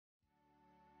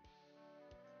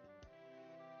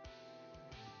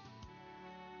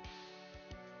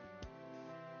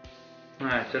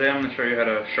Alright, today I'm going to show you how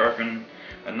to sharpen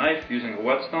a knife using a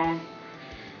whetstone.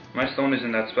 My stone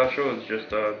isn't that special, it's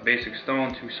just a basic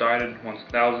stone, two-sided, one's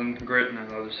 1000 grit and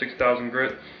another 6000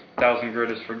 grit. 1000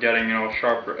 grit is for getting a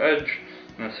sharper edge,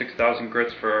 and the 6000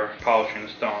 grit's for polishing the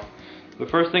stone. The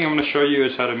first thing I'm going to show you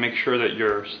is how to make sure that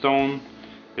your stone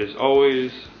is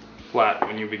always flat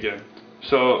when you begin.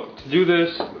 So to do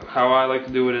this, how I like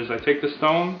to do it is I take the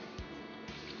stone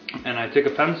and I take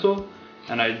a pencil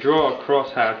and I draw a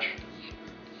crosshatch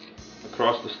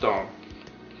across the stone.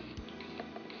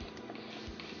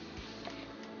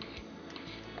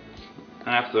 And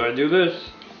after I do this,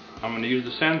 I'm going to use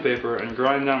the sandpaper and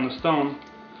grind down the stone,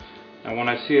 and when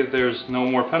I see that there's no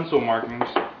more pencil markings,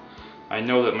 I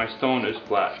know that my stone is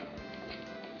flat.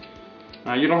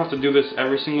 Now you don't have to do this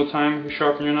every single time you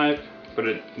sharpen your knife, but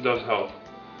it does help.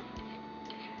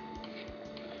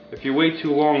 If you wait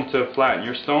too long to flatten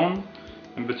your stone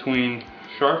in between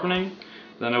sharpening,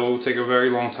 then it will take a very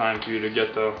long time for you to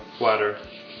get the flatter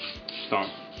stone.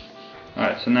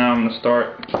 Alright, so now I'm going to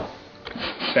start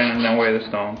sanding away the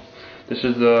stone. This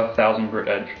is the 1000 grit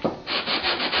edge.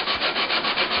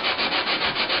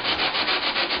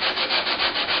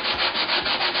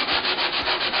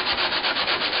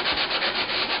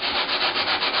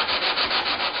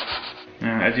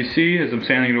 Now, as you see, as I'm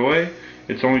sanding it away,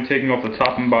 it's only taking off the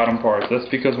top and bottom parts. That's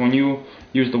because when you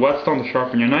use the whetstone to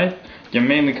sharpen your knife, you're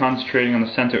mainly concentrating on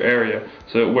the center area,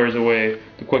 so it wears away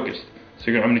the quickest.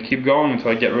 So I'm going to keep going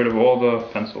until I get rid of all the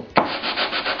pencil.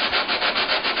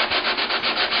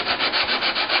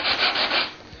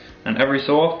 And every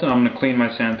so often I'm going to clean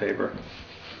my sandpaper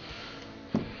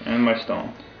and my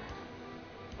stone.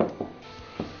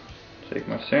 Take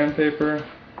my sandpaper,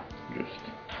 just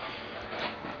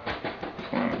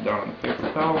slam it down in the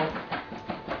paper towel.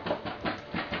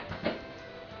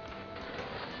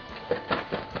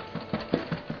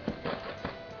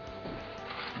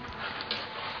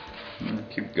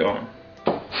 Keep going.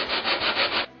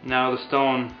 Now the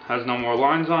stone has no more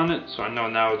lines on it, so I know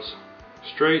now it's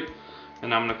straight,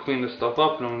 and I'm going to clean this stuff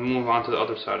up and I'm going to move on to the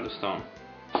other side of the stone.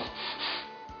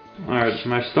 Alright, so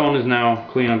my stone is now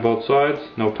clean on both sides,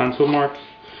 no pencil marks.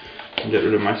 Get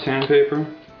rid of my sandpaper.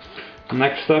 The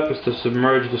next step is to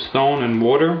submerge the stone in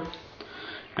water,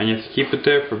 and you have to keep it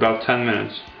there for about 10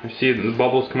 minutes. I see the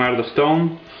bubbles come out of the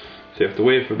stone, so you have to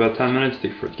wait for about 10 minutes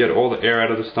to get all the air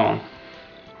out of the stone.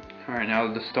 Alright, now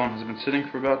that the stone has been sitting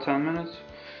for about 10 minutes,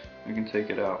 we can take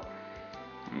it out.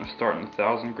 I'm going to start on the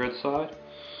 1000 grit side.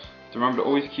 Remember to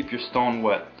always keep your stone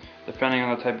wet. Depending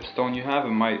on the type of stone you have, it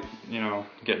might,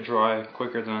 get dry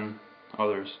quicker than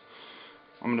others.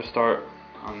 I'm going to start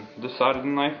on this side of the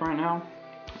knife right now,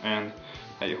 and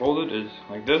how you hold it is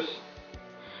like this,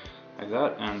 like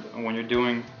that, and when you're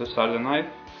doing this side of the knife,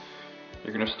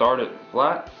 you're going to start it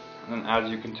flat, and then as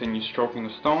you continue stroking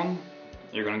the stone,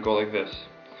 you're going to go like this.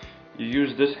 You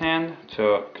use this hand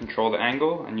to control the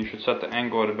angle, and you should set the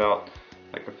angle at about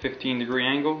like a 15-degree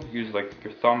angle. Use like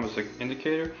your thumb as an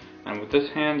indicator, and with this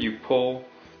hand you pull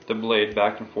the blade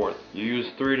back and forth. You use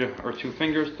 3 or 2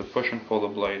 fingers to push and pull the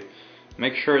blade.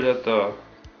 Make sure that the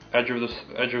edge of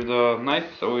the knife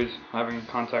is always having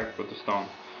contact with the stone.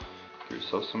 Give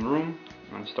yourself some room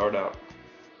and start out.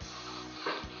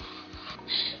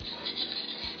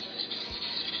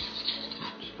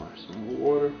 Splash some more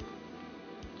water.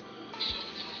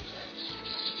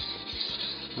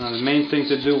 Now the main thing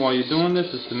to do while you're doing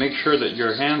this is to make sure that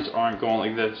your hands aren't going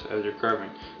like this as you're curving.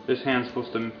 This hand's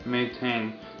supposed to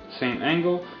maintain the same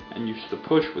angle, and you should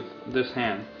push with this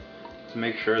hand to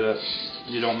make sure that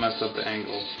you don't mess up the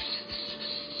angle.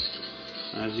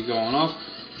 And as you're going up,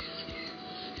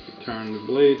 you turn the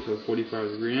blade to a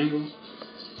 45-degree angle,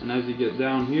 and as you get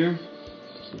down here,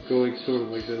 you go like sort of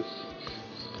like this.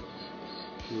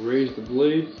 You raise the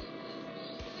blade,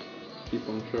 keep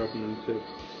on sharpening the tip,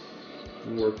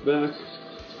 and work back.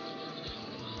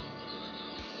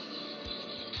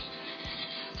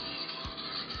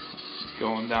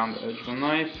 Going down the edge of the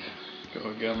knife,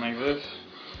 go again like this.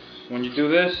 When you do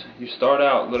this, you start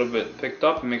out a little bit picked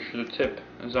up and make sure the tip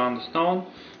is on the stone,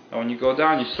 and when you go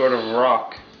down, you sort of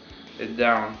rock it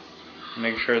down and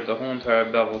make sure that the whole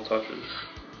entire bevel touches.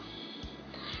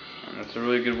 And that's a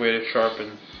really good way to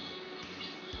sharpen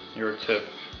your tip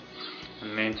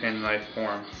and maintain the knife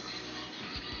form.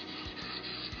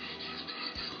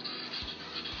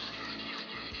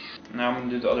 Now I'm going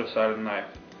to do the other side of the knife.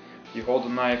 You hold the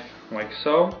knife like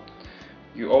so.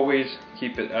 You always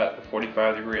keep it at a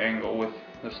 45-degree angle with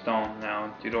the stone.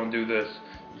 Now you don't do this.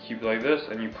 You keep it like this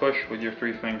and you push with your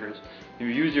 3 fingers. You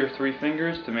use your 3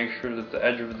 fingers to make sure that the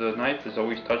edge of the knife is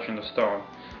always touching the stone.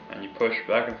 And you push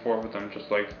back and forth with them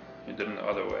just like you did in the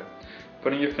other way.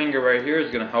 Putting your finger right here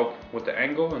is going to help with the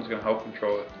angle and it's going to help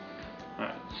control it.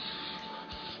 Alright.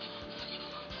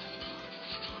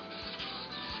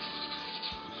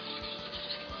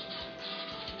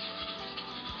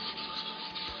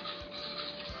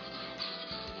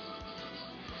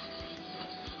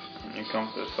 When you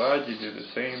come to the side, you do the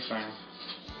same thing.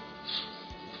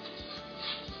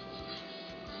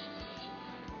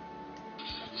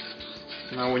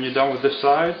 Now when you're done with this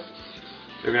side,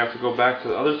 you're going to have to go back to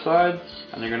the other side,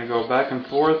 and you're going to go back and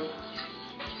forth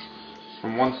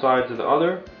from one side to the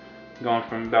other, going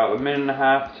from about 1.5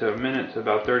 minutes to 1 minute to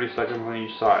about 30 seconds on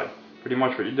each side. Pretty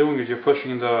much what you're doing is you're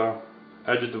pushing the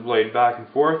edge of the blade back and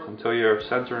forth until you're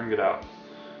centering it out.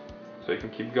 So you can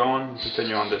keep going and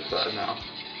continue on this side now.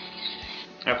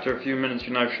 After a few minutes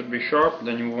your knife should be sharp,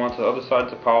 then you move on to the other side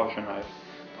to polish your knife.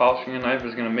 Polishing your knife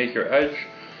is going to make your edge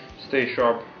stay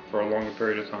sharp for a longer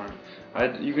period of time.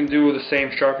 You can do the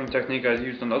same sharpening technique I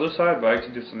used on the other side, but I like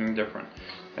to do something different.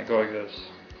 I go like this.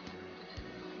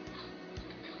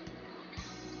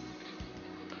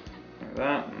 Like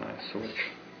that, and I switch.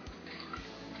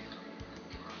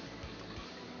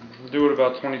 Do it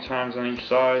about 20 times on each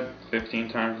side, 15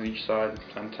 times on each side,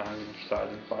 10 times on each side,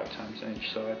 and 5 times on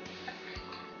each side.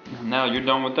 Now you're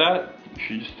done with that, you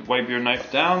should just wipe your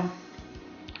knife down,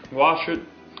 wash it,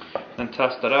 then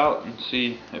test it out and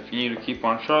see if you need to keep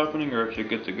on sharpening or if you're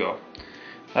good to go.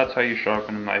 That's how you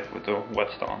sharpen a knife with a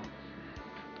whetstone.